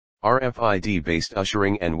RFID-based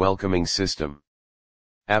ushering and welcoming system.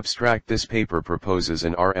 Abstract. This paper proposes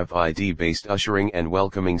an RFID-based ushering and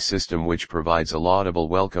welcoming system which provides a laudable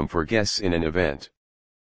welcome for guests in an event.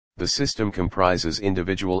 The system comprises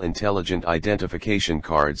individual intelligent identification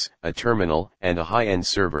cards, a terminal, and a high-end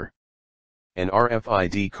server. An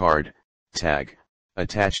RFID card, tag,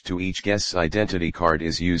 attached to each guest's identity card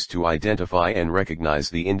is used to identify and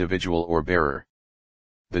recognize the individual or bearer.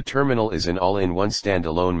 The terminal is an all-in-one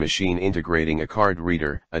standalone machine integrating a card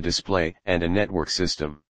reader, a display, and a network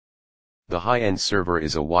system. The high-end server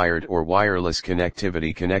is a wired or wireless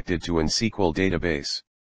connectivity connected to an SQL database.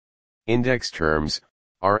 Index terms,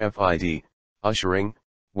 RFID, ushering,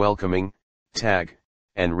 welcoming, tag,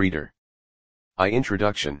 and reader.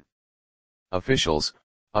 Introduction. Officials,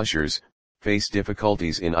 ushers, face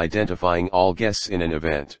difficulties in identifying all guests in an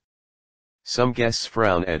event. Some guests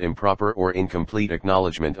frown at improper or incomplete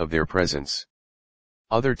acknowledgement of their presence.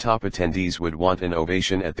 Other top attendees would want an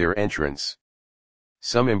ovation at their entrance.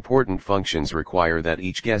 Some important functions require that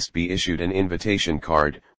each guest be issued an invitation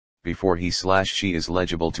card, before he/she is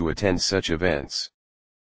eligible to attend such events.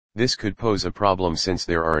 This could pose a problem since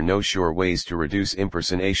there are no sure ways to reduce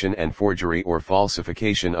impersonation and forgery or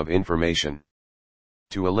falsification of information.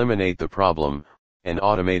 To eliminate the problem, an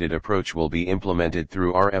automated approach will be implemented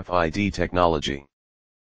through RFID technology.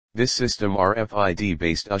 This system,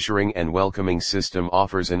 RFID-based ushering and welcoming system,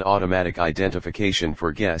 offers an automatic identification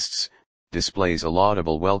for guests, displays a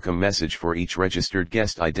laudable welcome message for each registered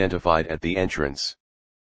guest identified at the entrance.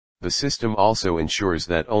 The system also ensures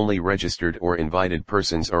that only registered or invited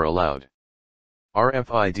persons are allowed.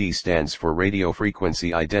 RFID stands for radio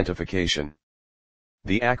frequency identification.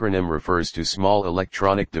 The acronym refers to small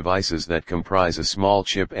electronic devices that comprise a small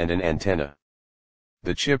chip and an antenna.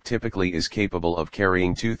 The chip typically is capable of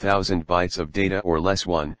carrying 2000 bytes of data or less.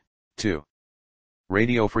 2.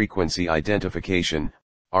 Radio frequency identification,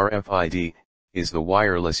 RFID, is the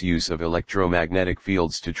wireless use of electromagnetic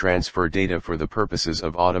fields to transfer data for the purposes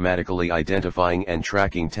of automatically identifying and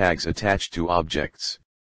tracking tags attached to objects.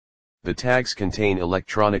 The tags contain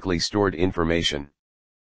electronically stored information.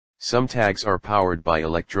 Some tags are powered by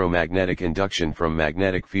electromagnetic induction from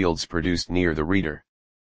magnetic fields produced near the reader.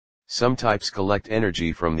 Some types collect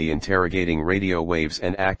energy from the interrogating radio waves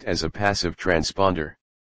and act as a passive transponder.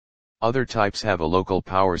 Other types have a local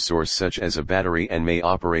power source such as a battery and may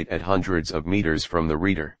operate at hundreds of meters from the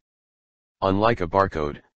reader. Unlike a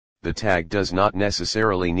barcode, the tag does not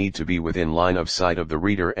necessarily need to be within line of sight of the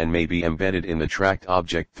reader and may be embedded in the tracked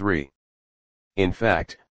object. 3. In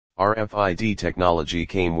fact, RFID technology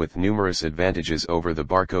came with numerous advantages over the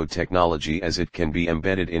barcode technology, as it can be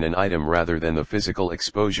embedded in an item rather than the physical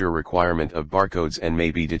exposure requirement of barcodes and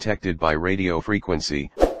may be detected by radio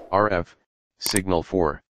frequency, RF, signal.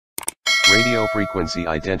 4. Radio frequency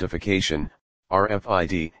identification,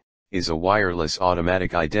 RFID, is a wireless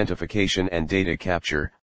automatic identification and data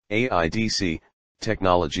capture, AIDC,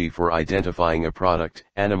 technology for identifying a product,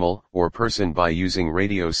 animal, or person by using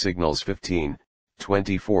radio signals. 15.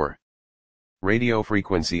 24. Radio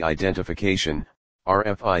frequency identification,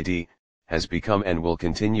 RFID, has become and will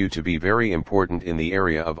continue to be very important in the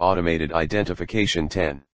area of automated identification.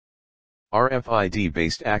 10.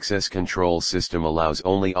 RFID-based access control system allows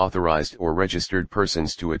only authorized or registered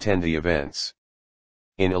persons to attend the events.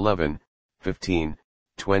 In 11, 15,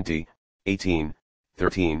 20, 18,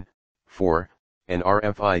 13, 4, an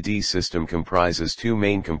RFID system comprises two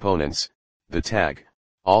main components, the tag,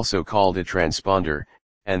 also called a transponder,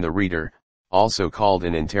 and the reader, also called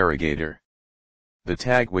an interrogator. The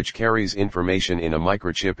tag, which carries information in a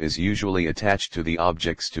microchip, is usually attached to the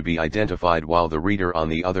objects to be identified, while the reader on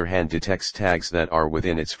the other hand detects tags that are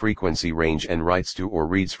within its frequency range and writes to or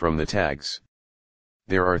reads from the tags.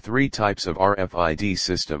 There are three types of RFID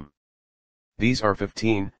system. These are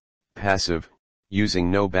 15, passive,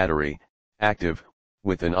 using no battery, active,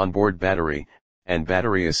 with an onboard battery, and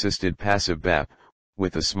battery-assisted passive BAP,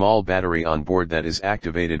 with a small battery on board that is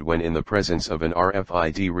activated when in the presence of an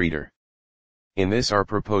RFID reader. In this our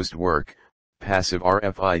proposed work, passive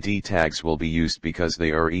RFID tags will be used because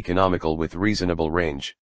they are economical with reasonable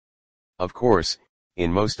range. Of course,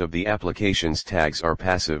 in most of the applications tags are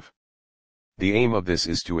passive. The aim of this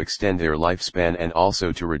is to extend their lifespan and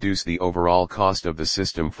also to reduce the overall cost of the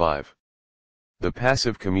system. 5. The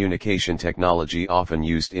passive communication technology often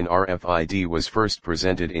used in RFID was first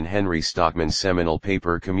presented in Henry Stockman's seminal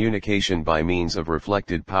paper Communication by Means of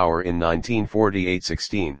Reflected Power in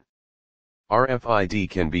 1948-16. RFID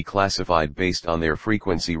can be classified based on their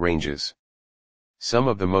frequency ranges. Some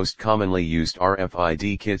of the most commonly used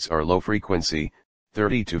RFID kits are low frequency,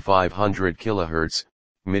 30 to 500 kHz,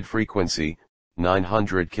 mid frequency,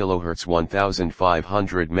 900 kHz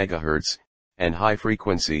 1500 MHz, and high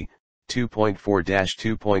frequency,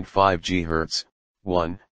 2.4-2.5 GHz,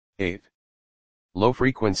 1/8. Low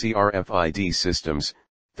frequency RFID systems,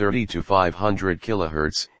 30 to 500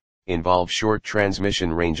 kHz, involve short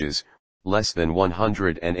transmission ranges, less than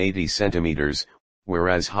 180 centimeters,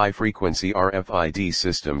 whereas high frequency RFID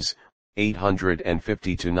systems,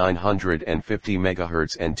 850 to 950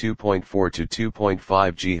 MHz and 2.4 to 2.5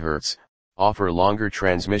 GHz, offer longer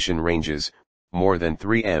transmission ranges, more than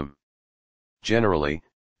 3 m. Generally,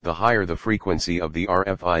 the higher the frequency of the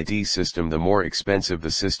RFID system, the more expensive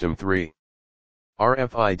the system. 3.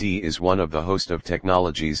 RFID is one of the host of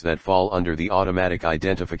technologies that fall under the automatic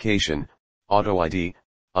identification, auto ID,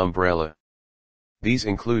 umbrella. These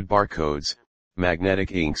include barcodes,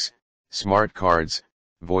 magnetic inks, smart cards,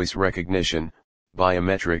 voice recognition,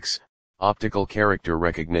 biometrics, optical character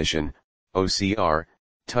recognition, OCR,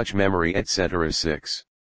 touch memory, etc. 6.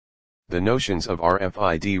 The notions of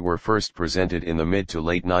RFID were first presented in the mid to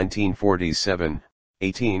late 1940s. 7,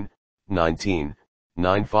 18, 19,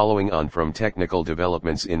 9 following on from technical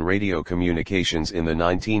developments in radio communications in the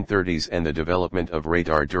 1930s and the development of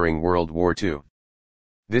radar during World War II.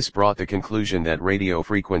 This brought the conclusion that radio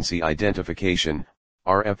frequency identification,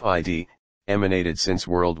 RFID, emanated since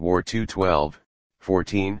World War II. 12,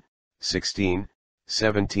 14, 16,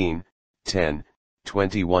 17, 10,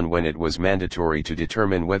 21 when it was mandatory to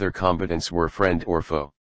determine whether combatants were friend or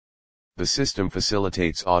foe. The system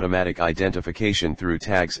facilitates automatic identification through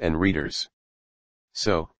tags and readers.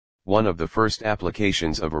 So, one of the first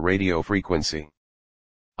applications of a radio frequency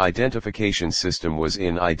identification system was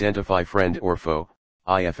in Identify Friend or Foe,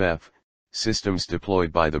 IFF, systems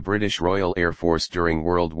deployed by the British Royal Air Force during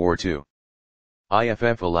World War II.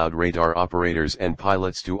 IFF allowed radar operators and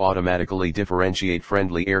pilots to automatically differentiate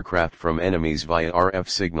friendly aircraft from enemies via RF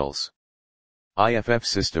signals. IFF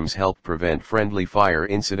systems helped prevent friendly fire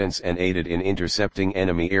incidents and aided in intercepting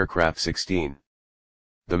enemy aircraft. 16.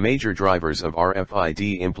 The major drivers of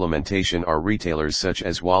RFID implementation are retailers such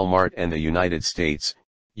as Walmart and the United States,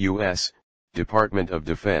 U.S., Department of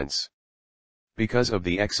Defense. Because of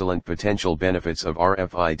the excellent potential benefits of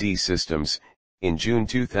RFID systems, in June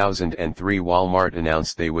 2003 Walmart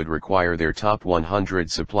announced they would require their top 100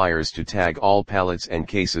 suppliers to tag all pallets and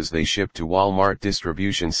cases they ship to Walmart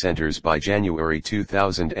distribution centers by January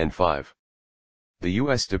 2005. The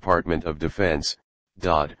U.S. Department of Defense,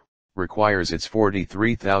 DoD, requires its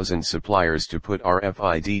 43,000 suppliers to put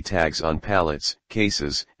RFID tags on pallets,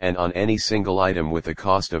 cases, and on any single item with a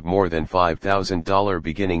cost of more than $5,000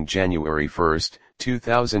 beginning January 1,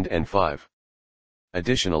 2005.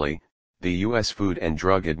 Additionally, the U.S. Food and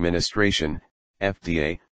Drug Administration,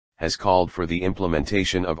 FDA, has called for the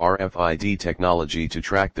implementation of RFID technology to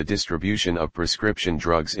track the distribution of prescription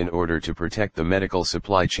drugs in order to protect the medical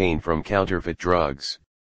supply chain from counterfeit drugs.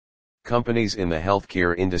 Companies in the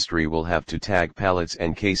healthcare industry will have to tag pallets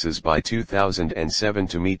and cases by 2007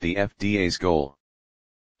 to meet the FDA's goal.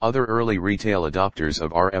 Other early retail adopters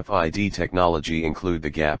of RFID technology include The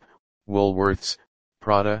Gap, Woolworths,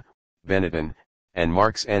 Prada, Benetton, and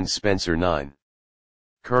Marks & Spencer. 9.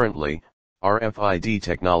 Currently, RFID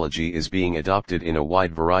technology is being adopted in a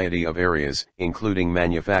wide variety of areas, including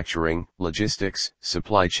manufacturing, logistics,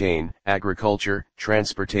 supply chain, agriculture,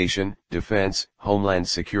 transportation, defense, homeland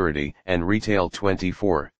security, and retail.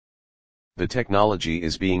 24. The technology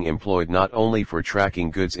is being employed not only for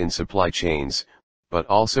tracking goods in supply chains, but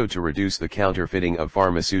also to reduce the counterfeiting of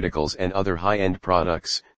pharmaceuticals and other high-end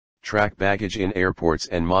products, track baggage in airports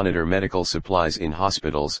and monitor medical supplies in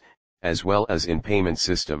hospitals, as well as in payment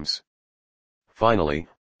systems. Finally,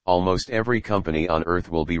 almost every company on Earth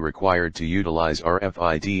will be required to utilize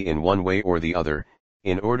RFID in one way or the other,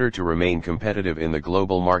 in order to remain competitive in the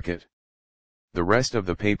global market. The rest of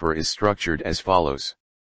the paper is structured as follows.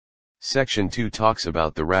 Section 2 talks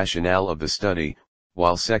about the rationale of the study,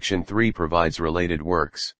 while Section 3 provides related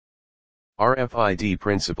works. RFID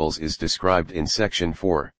principles is described in Section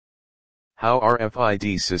 4. How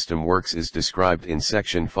RFID system works is described in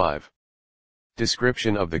Section 5.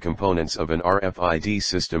 Description of the components of an RFID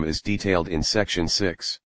system is detailed in Section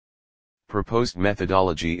 6. Proposed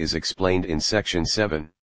methodology is explained in Section 7.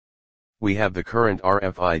 We have the current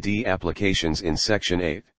RFID applications in Section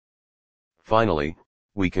 8. Finally,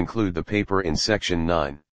 we conclude the paper in Section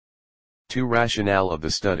 9. 2. Rationale of the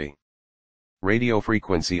study. Radio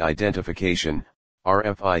frequency identification,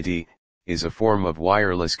 RFID, is a form of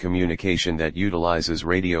wireless communication that utilizes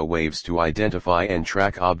radio waves to identify and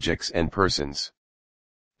track objects and persons.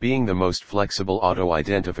 Being the most flexible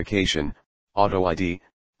auto-identification, auto ID,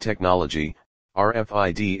 technology,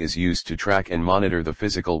 RFID is used to track and monitor the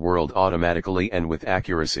physical world automatically and with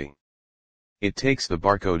accuracy. It takes the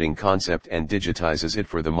barcoding concept and digitizes it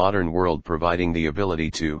for the modern world, providing the ability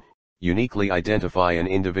to uniquely identify an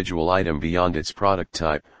individual item beyond its product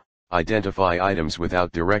type, identify items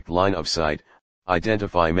without direct line of sight,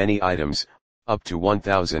 identify many items, up to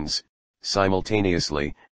 1,000s,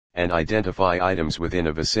 simultaneously, and identify items within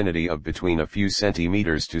a vicinity of between a few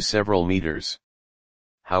centimeters to several meters.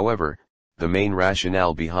 However, the main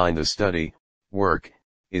rationale behind the study, work,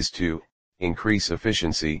 is to increase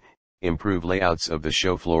efficiency, improve layouts of the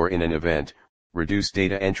show floor in an event, reduce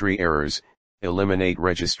data entry errors, eliminate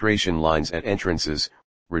registration lines at entrances,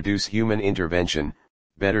 reduce human intervention,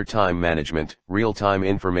 better time management, real-time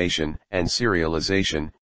information and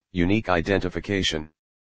serialization, unique identification.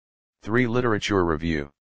 3. Literature review.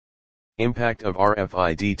 Impact of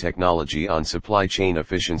RFID technology on supply chain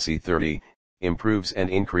efficiency. 30. Improves and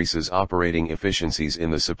increases operating efficiencies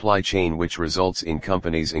in the supply chain, which results in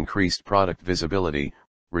companies' increased product visibility,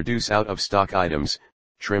 reduce out-of-stock items,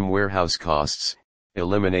 trim warehouse costs,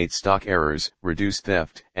 eliminate stock errors, reduce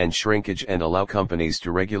theft and shrinkage, and allow companies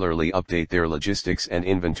to regularly update their logistics and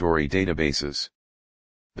inventory databases.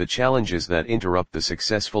 The challenges that interrupt the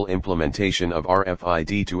successful implementation of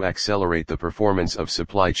RFID to accelerate the performance of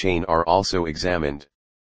supply chain are also examined.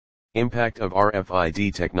 Impact of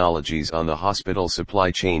RFID technologies on the hospital supply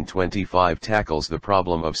chain. 25. Tackles the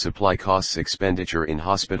problem of supply costs expenditure in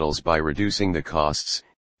hospitals by reducing the costs,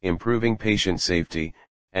 improving patient safety,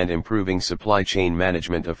 and improving supply chain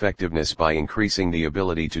management effectiveness by increasing the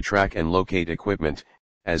ability to track and locate equipment,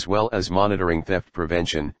 as well as monitoring theft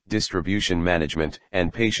prevention, distribution management,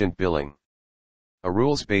 and patient billing. A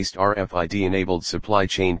rules-based RFID-enabled supply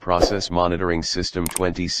chain process monitoring system.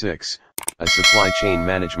 26. A supply chain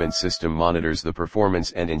management system monitors the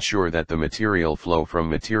performance and ensure that the material flow from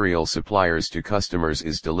material suppliers to customers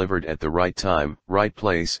is delivered at the right time, right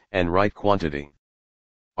place, and right quantity.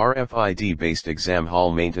 RFID-based exam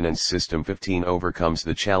hall maintenance system. 15. Overcomes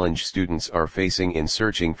the challenge students are facing in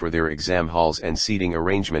searching for their exam halls and seating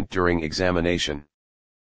arrangement during examination.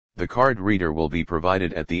 The card reader will be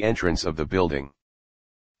provided at the entrance of the building.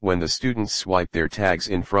 When the students swipe their tags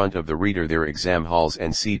in front of the reader, their exam halls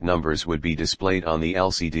and seat numbers would be displayed on the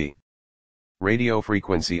LCD. Radio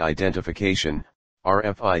frequency identification,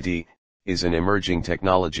 RFID, is an emerging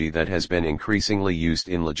technology that has been increasingly used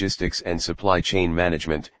in logistics and supply chain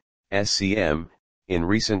management, SCM, in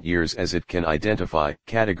recent years, as it can identify,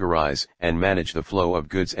 categorize, and manage the flow of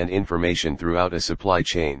goods and information throughout a supply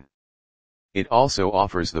chain. It also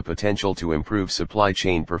offers the potential to improve supply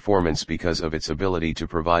chain performance because of its ability to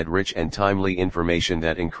provide rich and timely information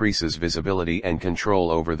that increases visibility and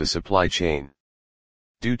control over the supply chain.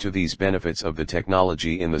 Due to these benefits of the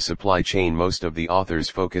technology in the supply chain, most of the authors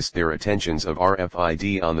focused their attentions of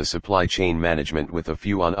RFID on the supply chain management, with a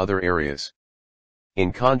few on other areas.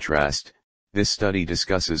 In contrast, this study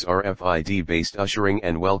discusses RFID-based ushering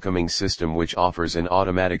and welcoming system, which offers an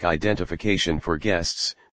automatic identification for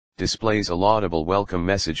guests, displays a laudable welcome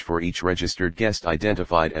message for each registered guest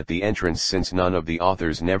identified at the entrance, since none of the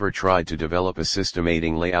authors never tried to develop a system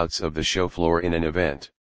aiding layouts of the show floor in an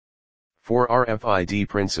event. 4. RFID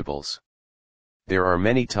principles. There are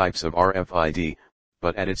many types of RFID,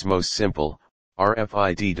 but at its most simple,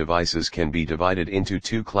 RFID devices can be divided into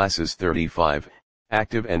two classes. 35.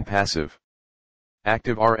 Active and passive.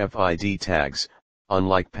 Active RFID tags.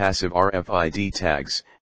 Unlike passive RFID tags,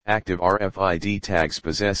 active RFID tags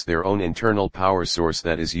possess their own internal power source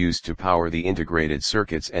that is used to power the integrated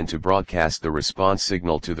circuits and to broadcast the response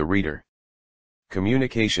signal to the reader.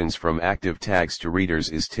 Communications from active tags to readers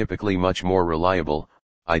is typically much more reliable,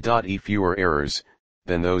 i.e. fewer errors,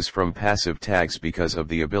 than those from passive tags because of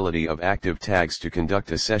the ability of active tags to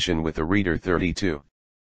conduct a session with a reader. 32.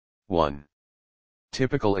 1.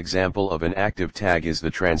 Typical example of an active tag is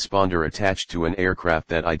the transponder attached to an aircraft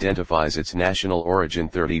that identifies its national origin.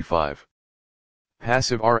 35.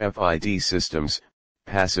 Passive RFID systems.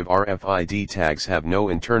 Passive RFID tags have no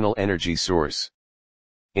internal energy source.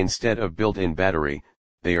 Instead of built-in battery,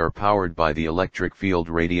 they are powered by the electric field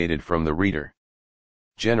radiated from the reader.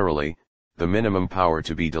 Generally, the minimum power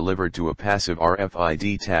to be delivered to a passive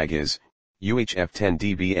RFID tag is UHF 10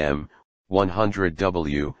 dBm, 100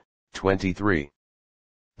 W, 23.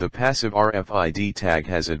 The passive RFID tag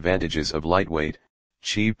has advantages of lightweight,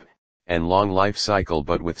 cheap, and long life cycle,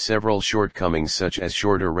 but with several shortcomings such as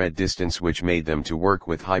shorter read distance, which made them to work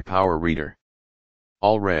with high-power reader.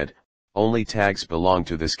 All read-only tags belong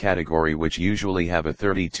to this category, which usually have a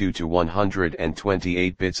 32 to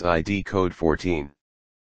 128 bits ID code 14.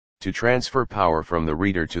 To transfer power from the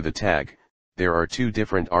reader to the tag, There are two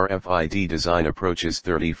different RFID design approaches: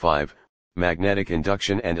 35, magnetic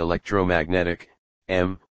induction, and electromagnetic,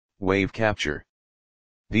 M, wave capture.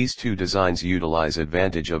 These two designs utilize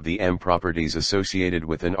advantage of the M properties associated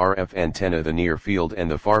with an RF antenna, the near field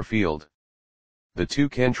and the far field. The two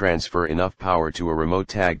can transfer enough power to a remote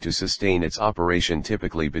tag to sustain its operation,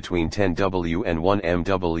 typically between 10 W and 1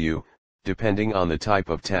 MW, depending on the type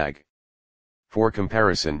of tag. For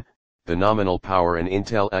comparison, the nominal power an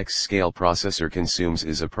Intel X-scale processor consumes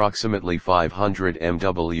is approximately 500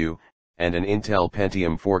 MW, and an Intel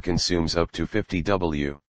Pentium 4 consumes up to 50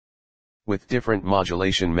 W. With different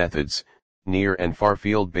modulation methods, near and far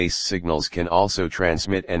field-based signals can also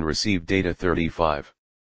transmit and receive data. 35.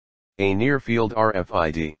 A near-field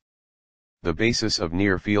RFID. The basis of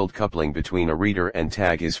near-field coupling between a reader and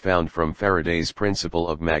tag is found from Faraday's principle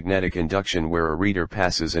of magnetic induction, where a reader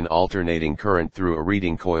passes an alternating current through a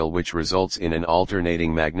reading coil, which results in an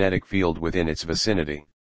alternating magnetic field within its vicinity.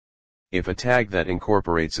 If a tag that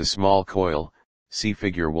incorporates a small coil, see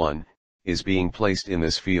Figure 1, is being placed in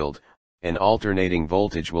this field, an alternating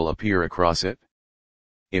voltage will appear across it.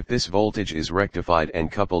 If this voltage is rectified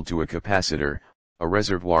and coupled to a capacitor, a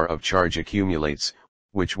reservoir of charge accumulates,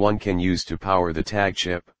 which one can use to power the tag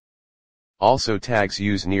chip. Also, tags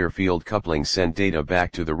use near-field coupling send data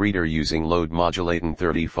back to the reader using load modulating.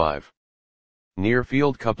 35.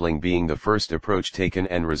 Near-field coupling being the first approach taken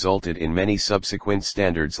and resulted in many subsequent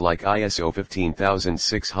standards like ISO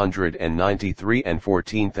 15693 and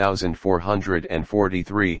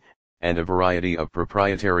 14443, and a variety of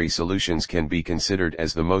proprietary solutions, can be considered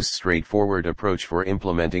as the most straightforward approach for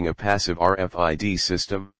implementing a passive RFID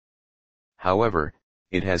system. However,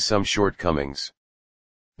 it has some shortcomings.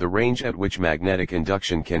 The range at which magnetic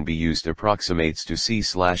induction can be used approximates to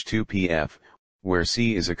C/2pf, where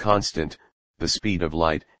C is a constant, the speed of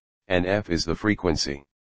light, and f is the frequency.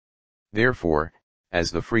 Therefore,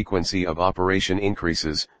 as the frequency of operation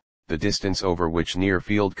increases, the distance over which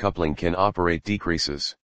near-field coupling can operate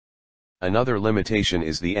decreases. Another limitation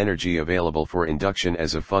is the energy available for induction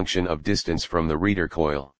as a function of distance from the reader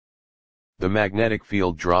coil. The magnetic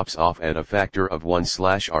field drops off at a factor of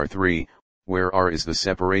 1/R3, where R is the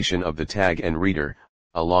separation of the tag and reader,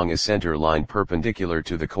 along a center line perpendicular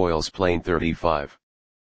to the coil's plane. 35.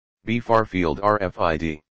 B. Far-field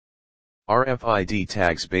RFID. RFID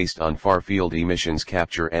tags based on far-field emissions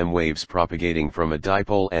capture M waves propagating from a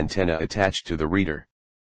dipole antenna attached to the reader.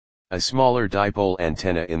 A smaller dipole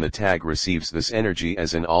antenna in the tag receives this energy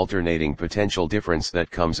as an alternating potential difference that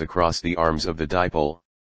comes across the arms of the dipole.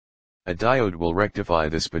 A diode will rectify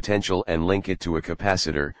this potential and link it to a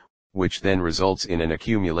capacitor, which then results in an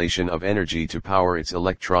accumulation of energy to power its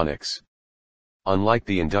electronics. Unlike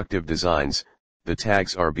the inductive designs, the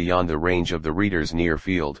tags are beyond the range of the reader's near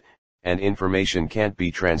field, and information can't be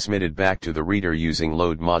transmitted back to the reader using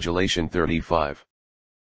load modulation. 35.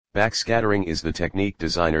 Backscattering is the technique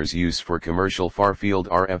designers use for commercial far-field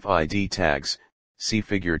RFID tags, see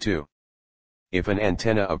Figure 2. If an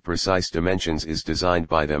antenna of precise dimensions is designed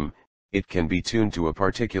by them, it can be tuned to a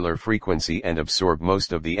particular frequency and absorb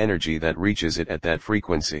most of the energy that reaches it at that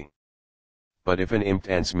frequency. But if an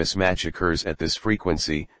impedance mismatch occurs at this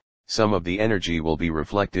frequency, some of the energy will be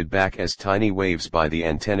reflected back as tiny waves by the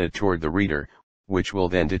antenna toward the reader, which will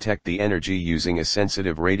then detect the energy using a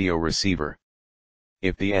sensitive radio receiver.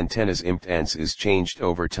 If the antenna's impedance is changed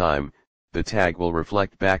over time, the tag will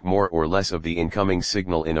reflect back more or less of the incoming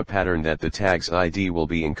signal in a pattern that the tag's ID will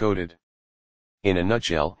be encoded. In a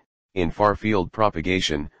nutshell, in far-field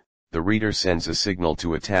propagation, the reader sends a signal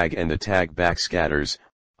to a tag and the tag backscatters,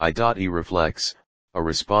 I.E reflects, a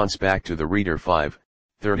response back to the reader. 5.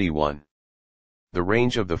 31. The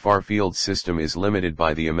range of the far-field system is limited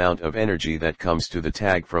by the amount of energy that comes to the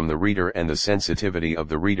tag from the reader and the sensitivity of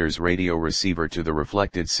the reader's radio receiver to the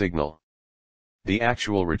reflected signal. The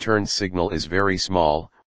actual return signal is very small,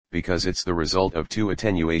 because it's the result of two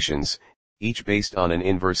attenuations, each based on an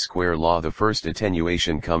inverse square law. The first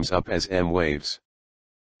attenuation comes up as M waves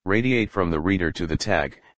radiate from the reader to the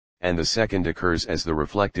tag, and the second occurs as the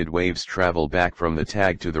reflected waves travel back from the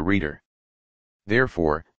tag to the reader.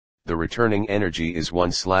 Therefore, the returning energy is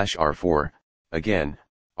 1/R4, again,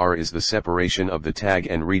 R is the separation of the tag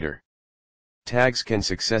and reader. Tags can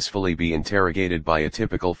successfully be interrogated by a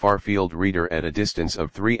typical far-field reader at a distance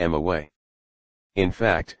of 3 m away. In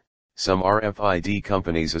fact, some RFID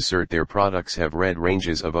companies assert their products have read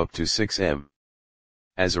ranges of up to 6 m.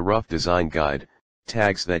 As a rough design guide,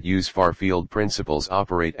 tags that use far-field principles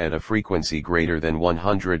operate at a frequency greater than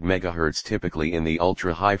 100 MHz, typically in the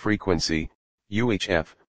ultra-high frequency,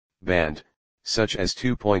 UHF, band, such as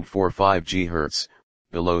 2.45 GHz,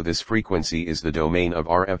 below this frequency is the domain of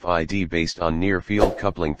RFID based on near-field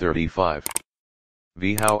coupling 35.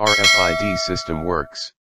 How RFID system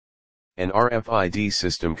works. An RFID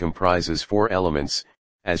system comprises 4 elements,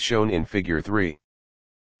 as shown in Figure 3.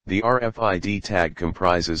 The RFID tag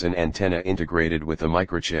comprises an antenna integrated with a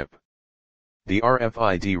microchip. The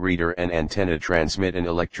RFID reader and antenna transmit an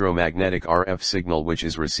electromagnetic RF signal which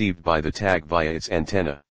is received by the tag via its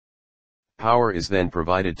antenna. Power is then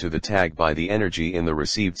provided to the tag by the energy in the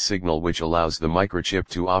received signal which allows the microchip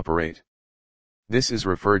to operate. This is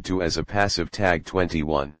referred to as a passive tag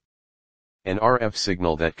 21. An RF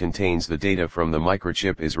signal that contains the data from the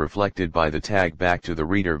microchip is reflected by the tag back to the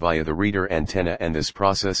reader via the reader antenna, and this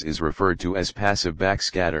process is referred to as passive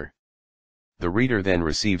backscatter. The reader then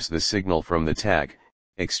receives the signal from the tag,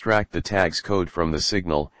 extract the tag's code from the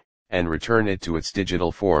signal, and return it to its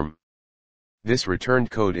digital form. This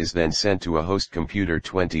returned code is then sent to a host computer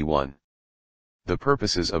 21. The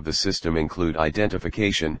purposes of the system include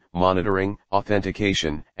identification, monitoring,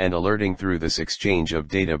 authentication, and alerting through this exchange of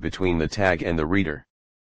data between the tag and the reader.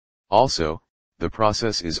 Also, the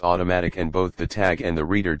process is automatic and both the tag and the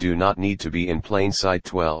reader do not need to be in plain sight.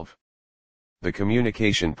 12. The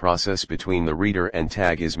communication process between the reader and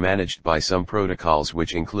tag is managed by some protocols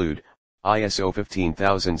which include ISO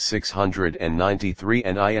 15693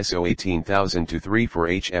 and ISO 18002-3 for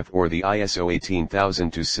HF, or the ISO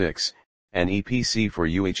 18002-6, and EPC for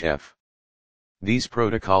UHF. These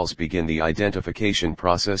protocols begin the identification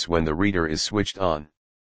process when the reader is switched on.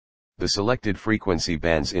 The selected frequency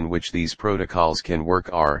bands in which these protocols can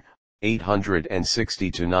work are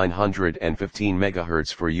 860 to 915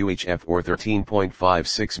 MHz for UHF or 13.56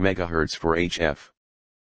 MHz for HF.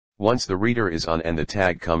 Once the reader is on and the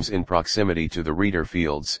tag comes in proximity to the reader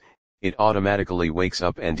fields, it automatically wakes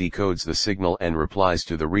up and decodes the signal and replies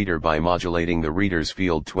to the reader by modulating the reader's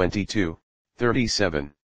field 22,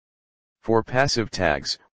 37. For passive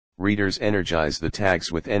tags, readers energize the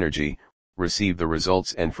tags with energy, receive the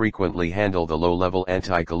results, and frequently handle the low-level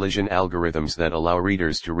anti-collision algorithms that allow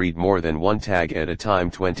readers to read more than one tag at a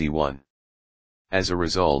time. 21. As a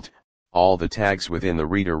result, all the tags within the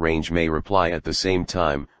reader range may reply at the same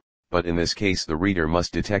time, but in this case the reader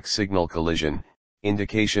must detect signal collision,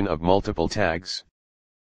 indication of multiple tags.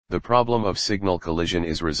 The problem of signal collision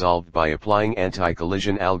is resolved by applying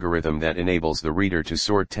anti-collision algorithm that enables the reader to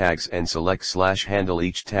sort tags and select/handle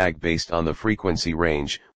each tag based on the frequency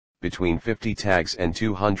range, between 50 tags and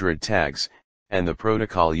 200 tags, and the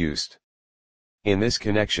protocol used. In this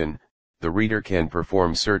connection, the reader can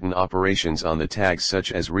perform certain operations on the tags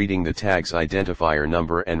such as reading the tag's identifier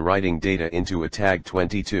number and writing data into a tag.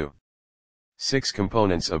 22. 6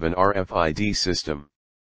 components of an RFID system.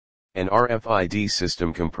 An RFID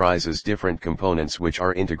system comprises different components which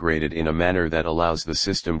are integrated in a manner that allows the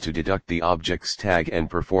system to deduct the object's tag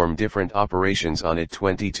and perform different operations on it.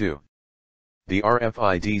 22. The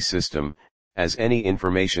RFID system, as any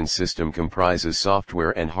information system, comprises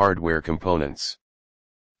software and hardware components.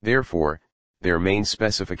 Therefore, their main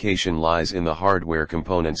specification lies in the hardware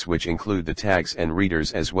components, which include the tags and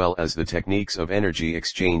readers as well as the techniques of energy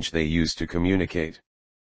exchange they use to communicate.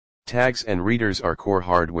 Tags and readers are core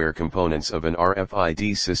hardware components of an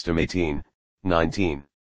RFID system. 18, 19.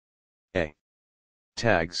 A.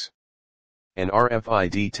 Tags. An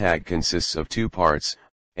RFID tag consists of 2 parts,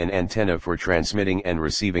 an antenna for transmitting and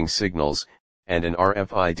receiving signals, and an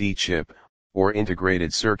RFID chip, or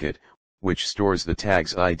integrated circuit, which stores the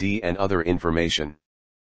tag's ID and other information.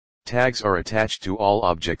 Tags are attached to all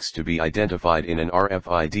objects to be identified in an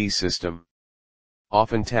RFID system.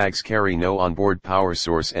 Often tags carry no onboard power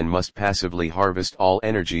source and must passively harvest all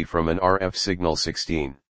energy from an RF signal.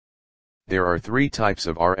 16. There are 3 types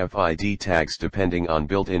of RFID tags depending on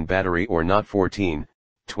built-in battery or not. 14,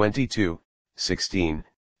 22, 16,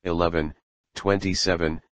 11,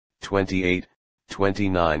 27, 28,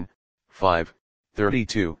 29, 5,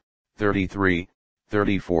 32, 33,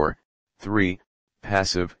 34, 3,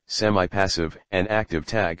 passive, semi-passive, and active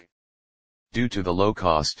tag. Due to the low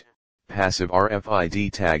cost, passive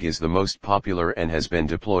RFID tag is the most popular and has been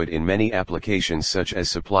deployed in many applications such as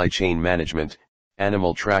supply chain management,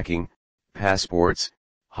 animal tracking, passports,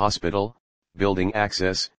 hospital, building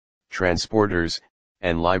access, transporters,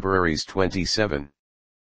 and libraries. 27.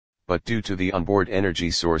 But due to the onboard energy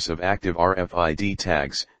source of active RFID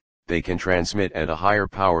tags, they can transmit at a higher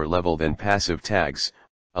power level than passive tags,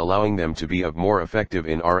 allowing them to be more effective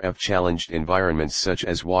in RF-challenged environments such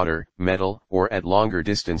as water, metal, or at longer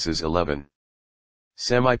distances. 11.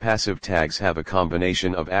 Semi-passive tags have a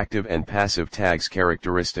combination of active and passive tags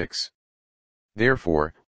characteristics.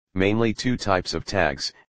 Therefore, mainly 2 types of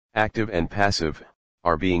tags, active and passive,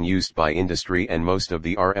 are being used by industry and most of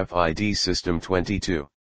the RFID System 22.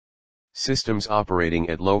 Systems operating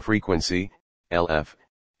at low frequency, LF,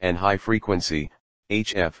 and high frequency,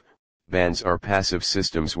 HF, bands are passive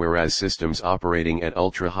systems, whereas systems operating at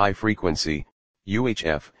ultra-high frequency,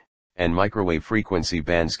 UHF, and microwave frequency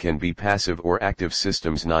bands can be passive or active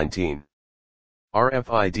systems. 19.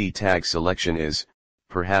 RFID tag selection is,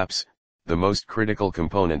 perhaps, the most critical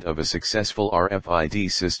component of a successful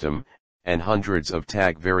RFID system, and hundreds of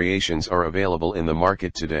tag variations are available in the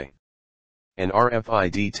market today. An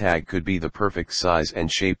RFID tag could be the perfect size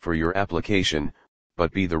and shape for your application,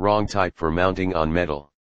 but be the wrong type for mounting on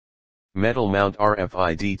metal. Metal mount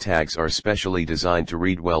RFID tags are specially designed to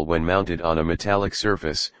read well when mounted on a metallic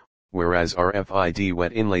surface, whereas RFID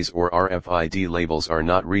wet inlays or RFID labels are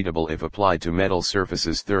not readable if applied to metal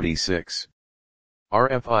surfaces. 36.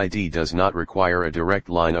 RFID does not require a direct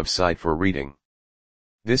line of sight for reading.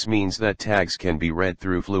 This means that tags can be read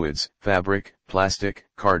through fluids, fabric, plastic,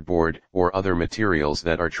 cardboard, or other materials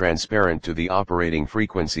that are transparent to the operating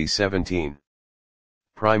frequency. 17.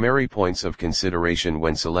 Primary points of consideration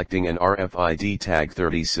when selecting an RFID tag.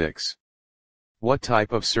 36. What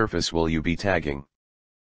type of surface will you be tagging?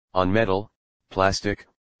 On metal, plastic,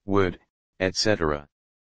 wood, etc.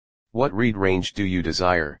 What read range do you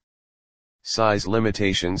desire? Size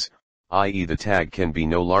limitations, i.e. the tag can be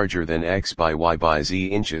no larger than X by Y by Z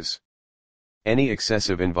inches. Any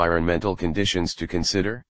excessive environmental conditions to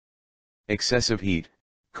consider? Excessive heat,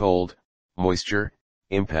 cold, moisture,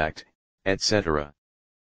 impact, etc.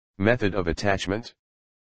 Method of attachment?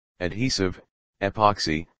 Adhesive,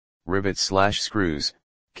 epoxy, rivets/screws,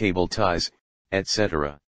 cable ties,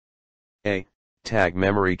 etc. A. Tag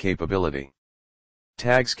memory capability.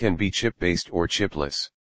 Tags can be chip-based or chipless.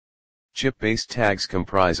 Chip-based tags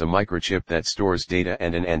comprise a microchip that stores data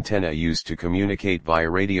and an antenna used to communicate via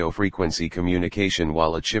radio frequency communication,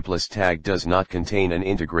 while a chipless tag does not contain an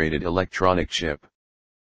integrated electronic chip.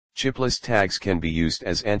 Chipless tags can be used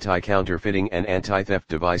as anti-counterfeiting and anti-theft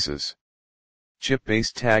devices.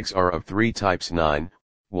 Chip-based tags are of three types. 9.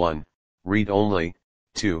 1. Read only,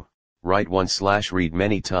 2. Write once/read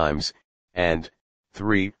many times, and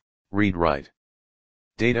 3. Read-write.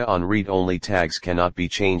 Data on read-only tags cannot be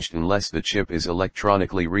changed unless the chip is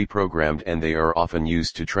electronically reprogrammed, and they are often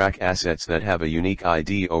used to track assets that have a unique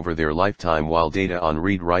ID over their lifetime, while data on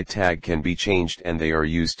read-write tag can be changed and they are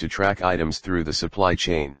used to track items through the supply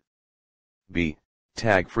chain. B.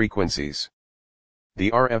 Tag frequencies.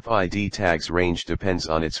 The RFID tag's range depends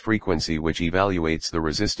on its frequency, which evaluates the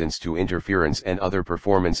resistance to interference and other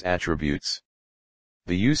performance attributes.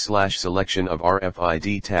 The use/selection of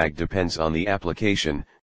RFID tag depends on the application.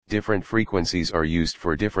 Different frequencies are used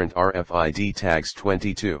for different RFID tags.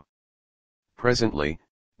 22. Presently,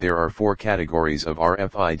 there are 4 categories of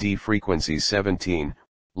RFID frequencies. 17.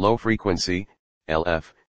 Low frequency,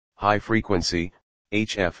 LF, high frequency,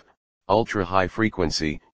 HF, ultra-high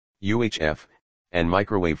frequency, UHF, and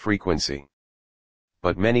microwave frequency.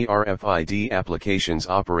 But many RFID applications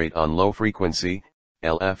operate on low frequency,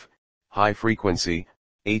 LF, high frequency,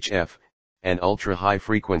 HF, and ultra-high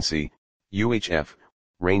frequency, UHF,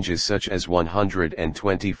 ranges such as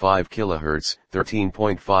 125 kHz,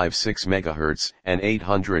 13.56 MHz, and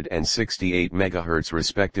 868 MHz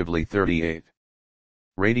respectively. 38.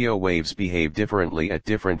 Radio waves behave differently at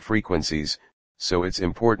different frequencies, so it's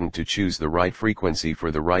important to choose the right frequency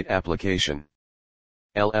for the right application.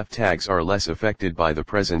 LF tags are less affected by the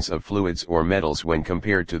presence of fluids or metals when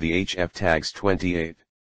compared to the HF tags. 28.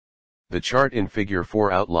 The chart in Figure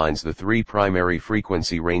 4 outlines the 3 primary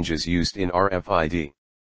frequency ranges used in RFID.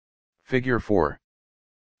 Figure 4.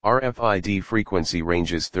 RFID frequency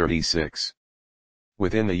ranges. 36.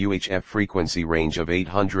 Within the UHF frequency range of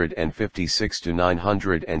 856 to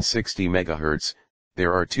 960 MHz,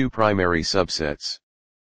 there are 2 primary subsets.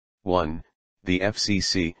 1. The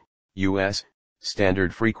FCC, US,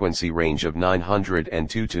 standard frequency range of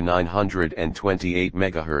 902 to 928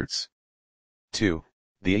 MHz. 2.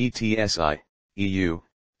 The ETSI, EU,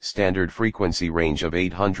 standard frequency range of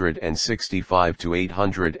 865 to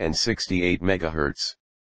 868 MHz.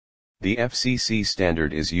 The FCC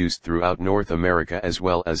standard is used throughout North America as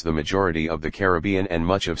well as the majority of the Caribbean and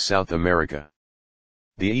much of South America.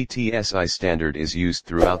 The ETSI standard is used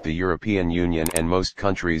throughout the European Union and most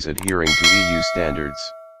countries adhering to EU standards.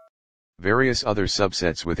 Various other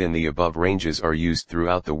subsets within the above ranges are used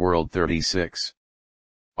throughout the world. 36.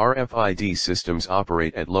 RFID systems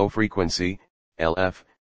operate at low frequency, LF,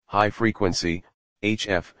 high frequency,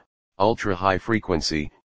 HF, ultra-high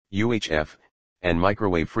frequency, UHF, and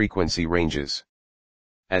microwave frequency ranges.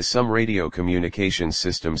 As some radio communications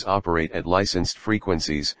systems operate at licensed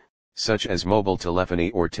frequencies, such as mobile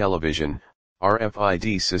telephony or television.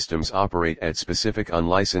 RFID systems operate at specific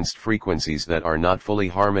unlicensed frequencies that are not fully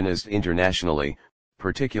harmonized internationally,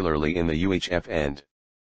 particularly in the UHF and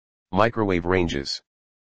microwave ranges.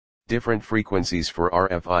 Different frequencies for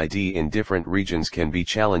RFID in different regions can be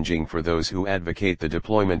challenging for those who advocate the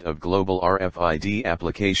deployment of global RFID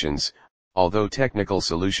applications, although technical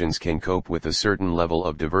solutions can cope with a certain level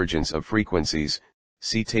of divergence of frequencies.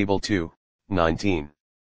 See Table 2, 19.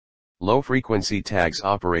 Low-frequency tags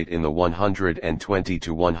operate in the 120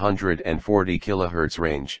 to 140 kHz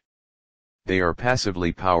range. They are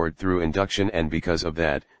passively powered through induction, and because of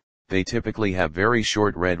that, they typically have very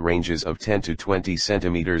short read ranges of 10 to 20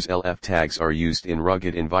 cm. LF tags are used in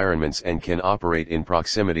rugged environments and can operate in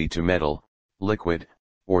proximity to metal, liquid,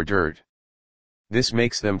 or dirt. This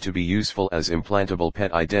makes them to be useful as implantable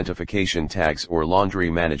pet identification tags or laundry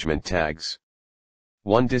management tags.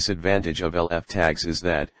 One disadvantage of LF tags is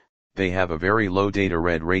that they have a very low data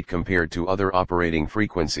read rate compared to other operating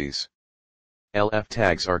frequencies. LF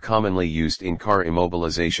tags are commonly used in car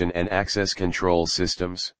immobilization and access control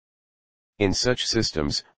systems. In such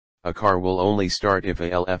systems, a car will only start if a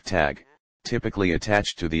LF tag, typically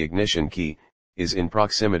attached to the ignition key, is in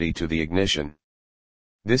proximity to the ignition.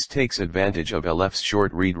 This takes advantage of LF's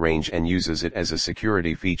short read range and uses it as a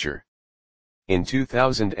security feature. In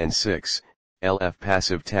 2006, LF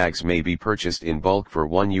passive tags may be purchased in bulk for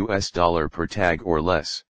 $1 per tag or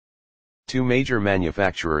less. Two major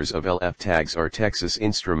manufacturers of LF tags are Texas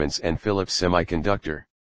Instruments and Philips Semiconductor.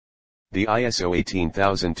 The ISO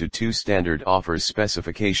 18002 standard offers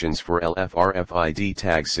specifications for LF RFID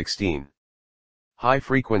tags 16.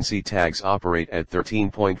 High-frequency tags operate at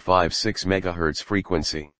 13.56 MHz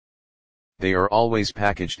frequency. They are always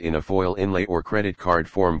packaged in a foil inlay or credit card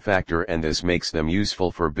form factor, and this makes them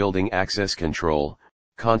useful for building access control,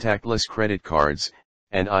 contactless credit cards,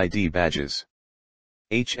 and ID badges.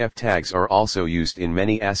 HF tags are also used in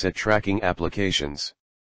many asset tracking applications.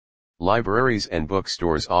 Libraries and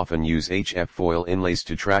bookstores often use HF foil inlays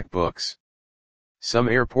to track books. Some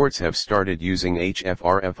airports have started using HF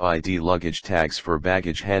RFID luggage tags for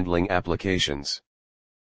baggage handling applications.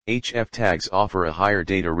 HF tags offer a higher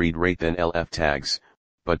data read rate than LF tags,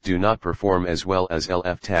 but do not perform as well as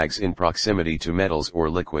LF tags in proximity to metals or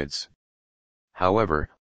liquids. However,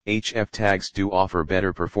 HF tags do offer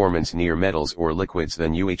better performance near metals or liquids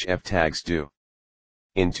than UHF tags do.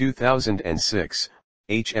 In 2006,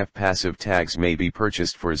 HF passive tags may be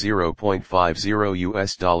purchased for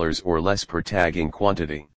 $0.50 or less per tag in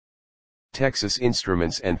quantity. Texas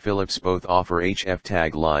Instruments and Philips both offer HF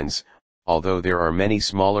tag lines, although there are many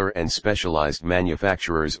smaller and specialized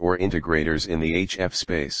manufacturers or integrators in the HF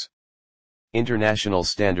space. International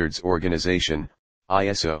Standards Organization,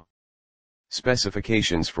 ISO.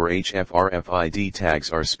 Specifications for HF RFID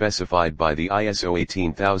tags are specified by the ISO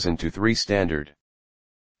 18003 standard.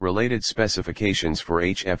 Related specifications for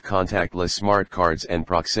HF contactless smart cards and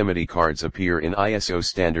proximity cards appear in ISO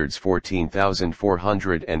standards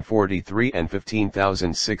 14443 and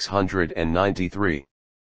 15693.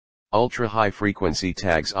 Ultra-high frequency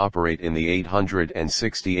tags operate in the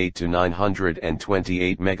 868 to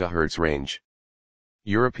 928 MHz range.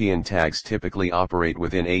 European tags typically operate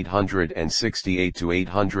within 868 to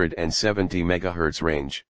 870 MHz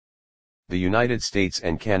range. The United States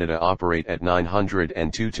and Canada operate at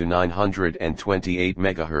 902 to 928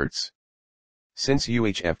 MHz. Since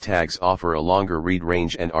UHF tags offer a longer read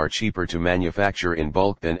range and are cheaper to manufacture in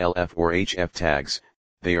bulk than LF or HF tags,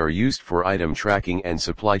 they are used for item tracking and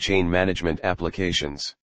supply chain management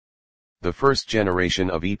applications. The first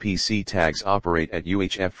generation of EPC tags operate at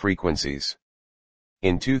UHF frequencies.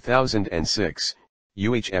 In 2006,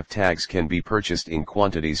 UHF tags can be purchased in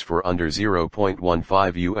quantities for under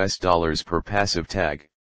 $0.15 per passive tag.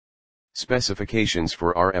 Specifications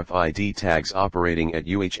for RFID tags operating at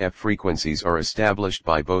UHF frequencies are established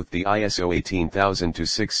by both the ISO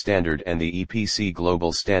 18006 standard and the EPC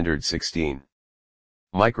Global Standard 16.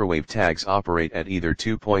 Microwave tags operate at either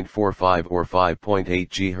 2.45 or 5.8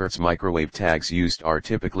 GHz. Microwave tags used are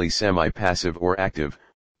typically semi-passive or active,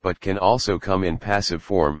 but can also come in passive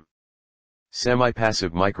form.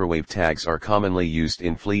 Semi-passive microwave tags are commonly used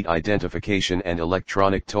in fleet identification and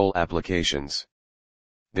electronic toll applications.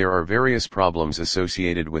 There are various problems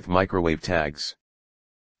associated with microwave tags.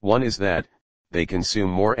 One is that they consume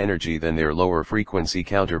more energy than their lower frequency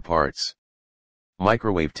counterparts.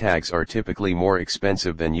 Microwave tags are typically more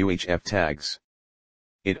expensive than UHF tags.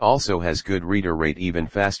 It also has good reader rate, even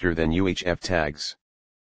faster than UHF tags.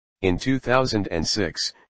 In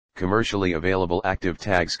 2006, commercially available active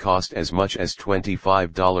tags cost as much as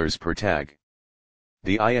 $25 per tag.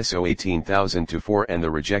 The ISO 18004 and the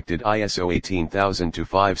rejected ISO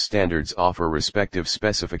 18005 standards offer respective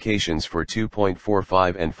specifications for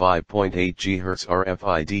 2.45 and 5.8 GHz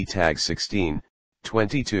RFID tags 16,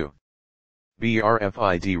 22. B.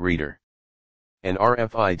 RFID reader. An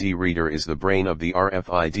RFID reader is the brain of the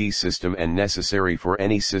RFID system and necessary for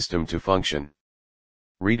any system to function.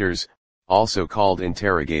 Readers, also called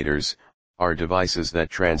interrogators, are devices that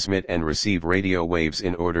transmit and receive radio waves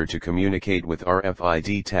in order to communicate with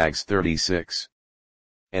RFID tags 36.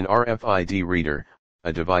 An RFID reader,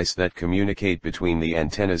 a device that communicate between the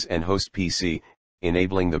antennas and host PC,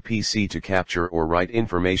 enabling the PC to capture or write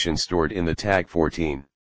information stored in the tag 14.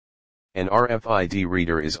 An RFID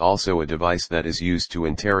reader is also a device that is used to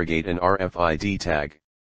interrogate an RFID tag.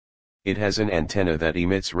 It has an antenna that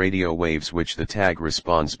emits radio waves which the tag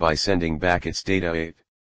responds by sending back its data. 8.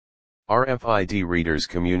 RFID readers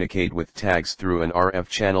communicate with tags through an RF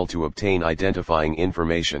channel to obtain identifying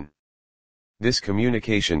information. This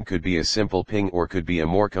communication could be a simple ping or could be a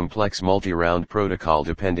more complex multi-round protocol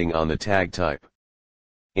depending on the tag type.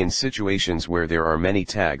 In situations where there are many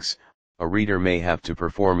tags, a reader may have to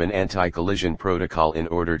perform an anti-collision protocol in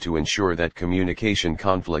order to ensure that communication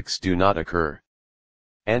conflicts do not occur.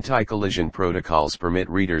 Anti-collision protocols permit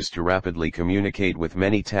readers to rapidly communicate with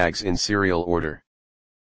many tags in serial order.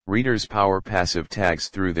 Readers power passive tags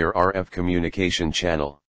through their RF communication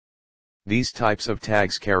channel. These types of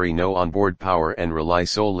tags carry no onboard power and rely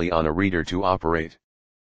solely on a reader to operate.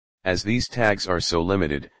 As these tags are so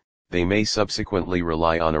limited, they may subsequently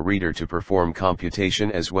rely on a reader to perform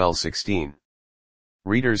computation as well. 16.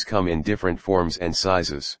 Readers come in different forms and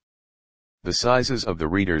sizes. The sizes of the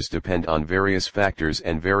readers depend on various factors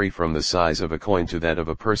and vary from the size of a coin to that of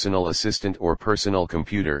a personal assistant or personal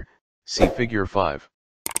computer, see Figure 5.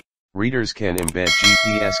 Readers can embed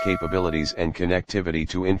GPS capabilities and connectivity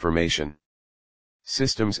to information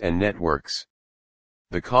systems and networks.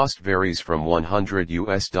 The cost varies from $100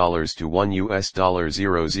 to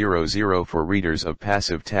 $1 for readers of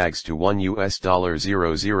passive tags to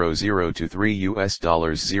 $1 to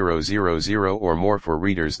 $3 or more for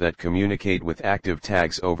readers that communicate with active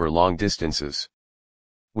tags over long distances.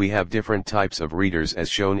 We have different types of readers as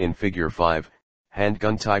shown in Figure 5,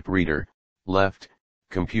 handgun type reader, left,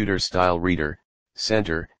 computer-style reader,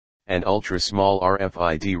 center, and ultra-small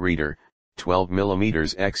RFID reader, 12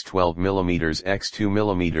 mm x 12 mm x 2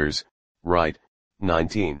 mm, right,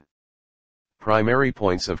 19. Primary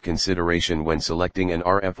points of consideration when selecting an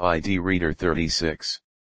RFID reader. 36.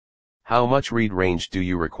 How much read range do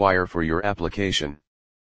you require for your application?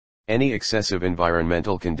 Any excessive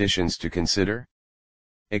environmental conditions to consider?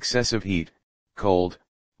 Excessive heat, cold,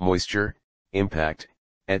 moisture, impact,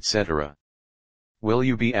 etc. Will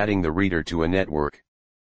you be adding the reader to a network?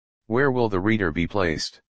 Where will the reader be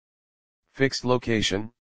placed? Fixed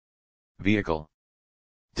location? Vehicle?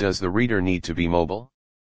 Does the reader need to be mobile?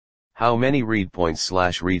 How many read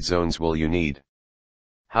points/read zones will you need?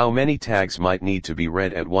 How many tags might need to be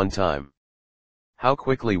read at one time? How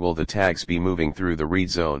quickly will the tags be moving through the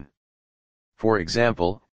read zone? For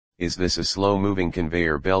example, is this a slow-moving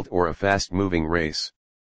conveyor belt or a fast-moving race?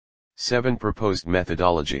 7. Proposed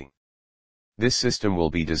methodology. This system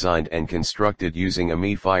will be designed and constructed using a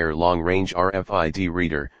Mi-Fire long-range RFID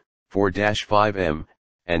reader, 4-5M,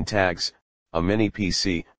 and tags, a mini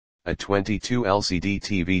PC, a 22 LCD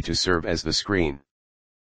TV to serve as the screen,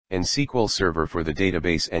 and SQL Server for the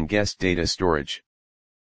database and guest data storage.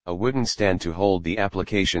 A wooden stand to hold the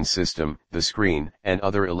application system, the screen, and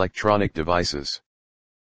other electronic devices.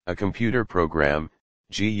 A computer program,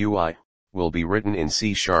 GUI, will be written in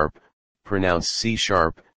C#, pronounced C#,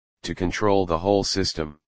 to control the whole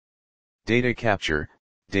system. Data capture,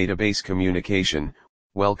 database communication,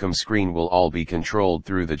 welcome screen will all be controlled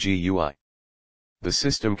through the GUI. The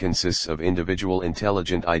system consists of individual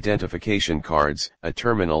intelligent identification cards, a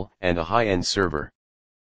terminal, and a high-end server.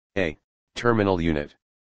 A. Terminal unit.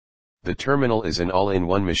 The terminal is an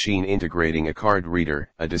all-in-one machine integrating a card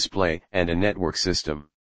reader, a display, and a network system.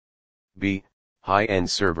 B. High-end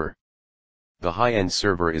server. The high-end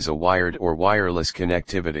server is a wired or wireless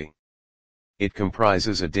connectivity. It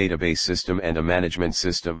comprises a database system and a management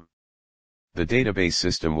system. The database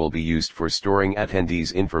system will be used for storing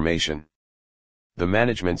attendees' information. The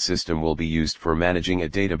management system will be used for managing a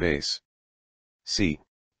database. C.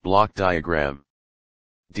 Block diagram.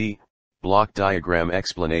 D. Block diagram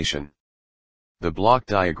explanation. The block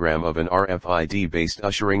diagram of an RFID-based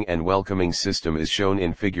ushering and welcoming system is shown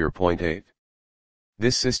in Figure 8.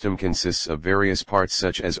 This system consists of various parts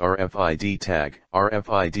such as RFID tag,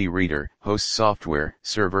 RFID reader, host software,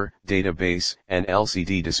 server, database, and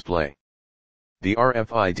LCD display. The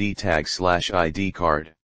RFID tag/ID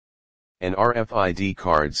card. An RFID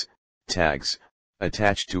cards, tags,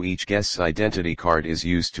 attached to each guest's identity card is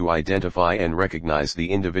used to identify and recognize the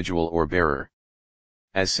individual or bearer.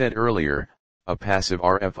 As said earlier, a passive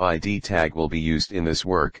RFID tag will be used in this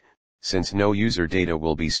work, since no user data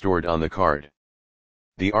will be stored on the card.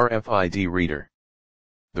 The RFID reader.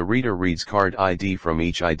 The reader reads card ID from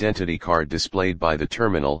each identity card displayed by the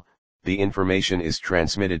terminal. The information is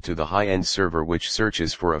transmitted to the high-end server, which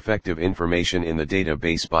searches for effective information in the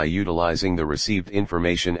database by utilizing the received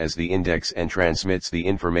information as the index and transmits the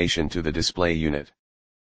information to the display unit.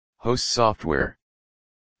 Host software.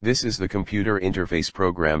 This is the computer interface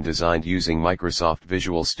program designed using Microsoft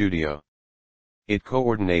Visual Studio. It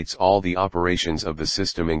coordinates all the operations of the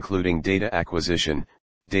system, including data acquisition,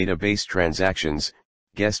 database transactions,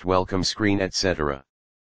 guest welcome screen, etc.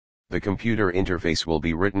 The computer interface will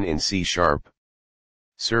be written in C#.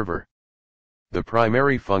 Server. The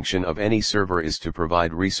primary function of any server is to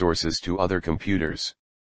provide resources to other computers.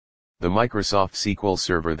 The Microsoft SQL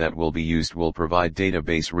server that will be used will provide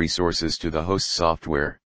database resources to the host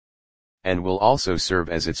software, and will also serve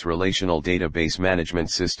as its relational database management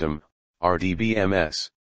system, RDBMS.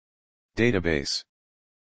 Database.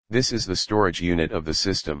 This is the storage unit of the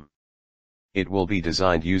system. It will be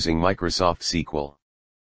designed using Microsoft SQL.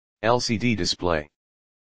 LCD display.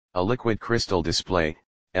 A liquid crystal display,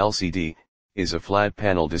 LCD, is a flat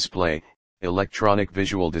panel display, electronic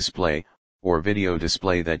visual display, or video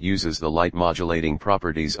display that uses the light modulating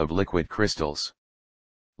properties of liquid crystals.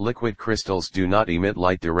 Liquid crystals do not emit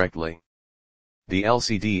light directly. The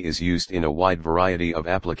LCD is used in a wide variety of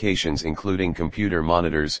applications, including computer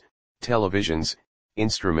monitors, televisions,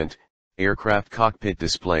 instrument, aircraft cockpit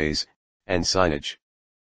displays, and signage.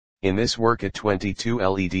 In this work, a 22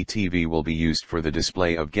 LED TV will be used for the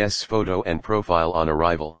display of guests' photo and profile on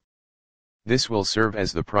arrival. This will serve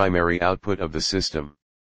as the primary output of the system.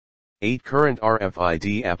 8 current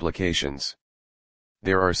RFID applications.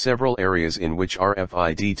 There are several areas in which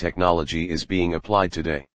RFID technology is being applied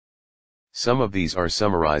today. Some of these are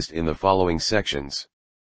summarized in the following sections.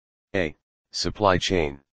 A. Supply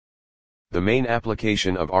chain. The main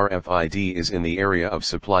application of RFID is in the area of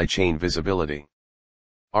supply chain visibility.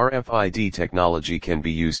 RFID technology can be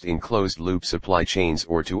used in closed-loop supply chains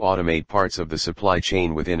or to automate parts of the supply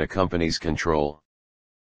chain within a company's control.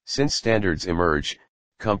 Since standards emerge,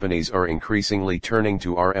 companies are increasingly turning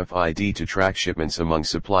to RFID to track shipments among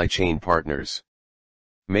supply chain partners.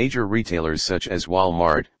 Major retailers such as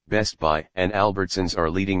Walmart, Best Buy, and Albertsons are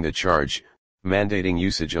leading the charge, mandating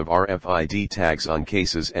usage of RFID tags on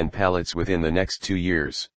cases and pallets within the next 2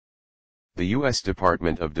 years. The U.S.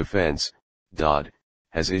 Department of Defense, DoD,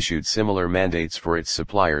 has issued similar mandates for its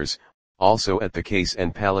suppliers, also at the case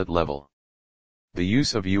and pallet level. The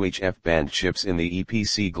use of UHF band chips in the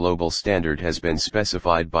EPC global standard has been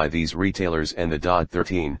specified by these retailers and the DoD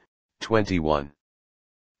 1321.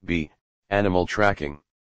 B. Animal tracking.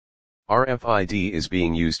 RFID is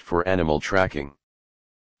being used for animal tracking.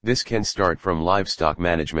 This can start from livestock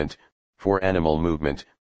management, for animal movement,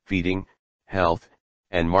 feeding, health,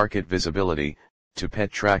 and market visibility, to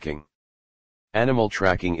pet tracking. Animal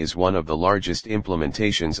tracking is one of the largest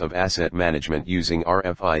implementations of asset management using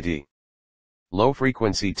RFID.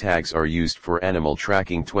 Low-frequency tags are used for animal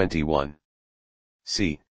tracking. 21.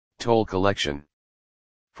 C. Toll collection.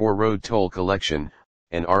 For road toll collection,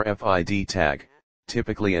 an RFID tag,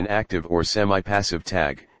 typically an active or semi-passive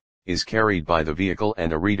tag, is carried by the vehicle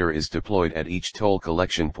and a reader is deployed at each toll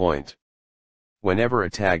collection point. Whenever a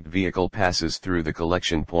tagged vehicle passes through the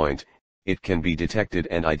collection point, it can be detected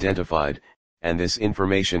and identified, and this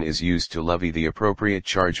information is used to levy the appropriate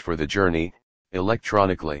charge for the journey,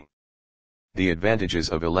 electronically. The advantages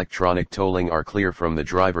of electronic tolling are clear from the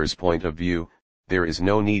driver's point of view. There is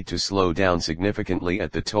no need to slow down significantly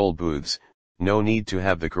at the toll booths, no need to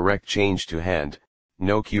have the correct change to hand,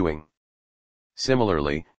 no queuing.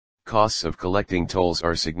 Similarly, costs of collecting tolls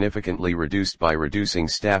are significantly reduced by reducing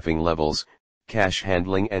staffing levels, cash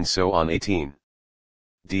handling, and so on. 18.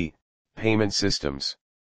 D. Payment systems.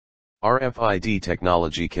 RFID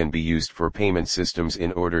technology can be used for payment systems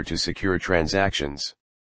in order to secure transactions.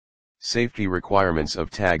 Safety requirements of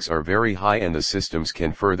tags are very high, and the systems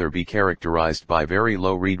can further be characterized by very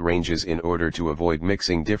low read ranges in order to avoid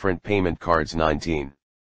mixing different payment cards. 19.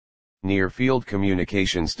 Near-field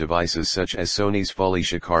communications devices such as Sony's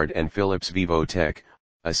Felicia card and Philips VivoTech,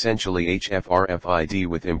 essentially HF RFID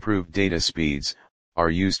with improved data speeds, are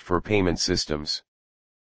used for payment systems.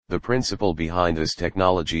 The principle behind this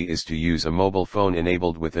technology is to use a mobile phone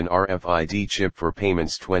enabled with an RFID chip for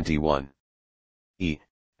payments. 21. E.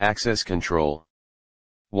 Access control.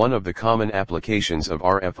 One of the common applications of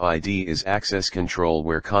RFID is access control,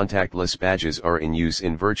 where contactless badges are in use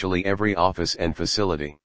in virtually every office and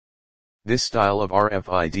facility. This style of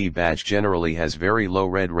RFID badge generally has very low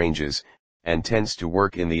read ranges, and tends to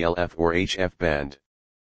work in the LF or HF band.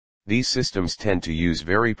 These systems tend to use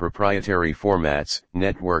very proprietary formats,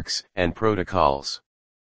 networks, and protocols.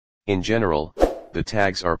 In general, the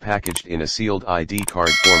tags are packaged in a sealed ID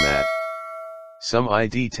card format. Some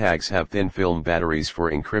ID tags have thin film batteries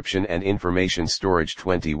for encryption and information storage.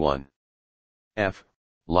 21. F.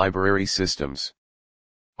 Library systems.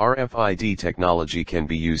 RFID technology can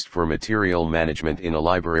be used for material management in a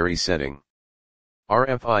library setting.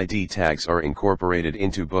 RFID tags are incorporated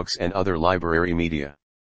into books and other library media.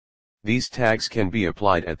 These tags can be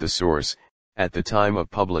applied at the source, at the time of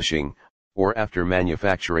publishing, or after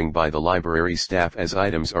manufacturing by the library staff as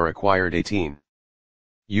items are acquired. 18.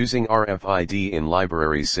 Using RFID in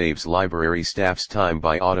libraries saves library staff's time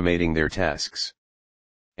by automating their tasks.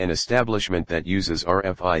 An establishment that uses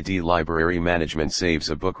RFID library management saves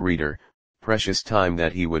a book reader precious time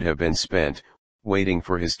that he would have been spent waiting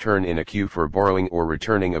for his turn in a queue for borrowing or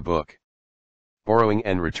returning a book. Borrowing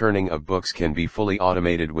and returning of books can be fully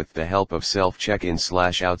automated with the help of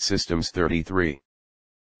self-check-in/out systems. 33.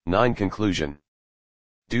 9. Conclusion.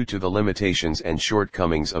 Due to the limitations and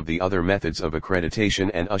shortcomings of the other methods of accreditation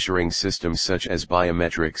and ushering systems such as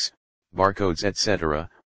biometrics, barcodes, etc.,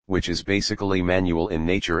 which is basically manual in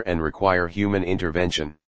nature and require human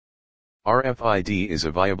intervention, RFID is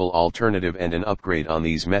a viable alternative and an upgrade on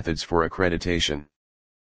these methods for accreditation.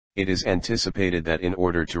 It is anticipated that in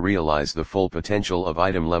order to realize the full potential of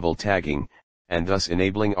item-level tagging, and thus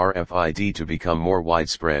enabling RFID to become more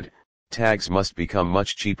widespread, tags must become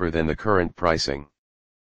much cheaper than the current pricing.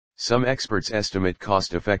 Some experts estimate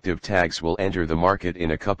cost-effective tags will enter the market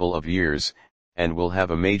in a couple of years, and will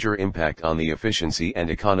have a major impact on the efficiency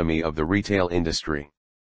and economy of the retail industry.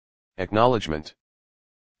 Acknowledgement.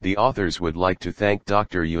 The authors would like to thank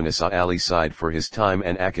Dr. Yunus Ali Said for his time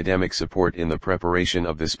and academic support in the preparation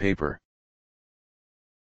of this paper.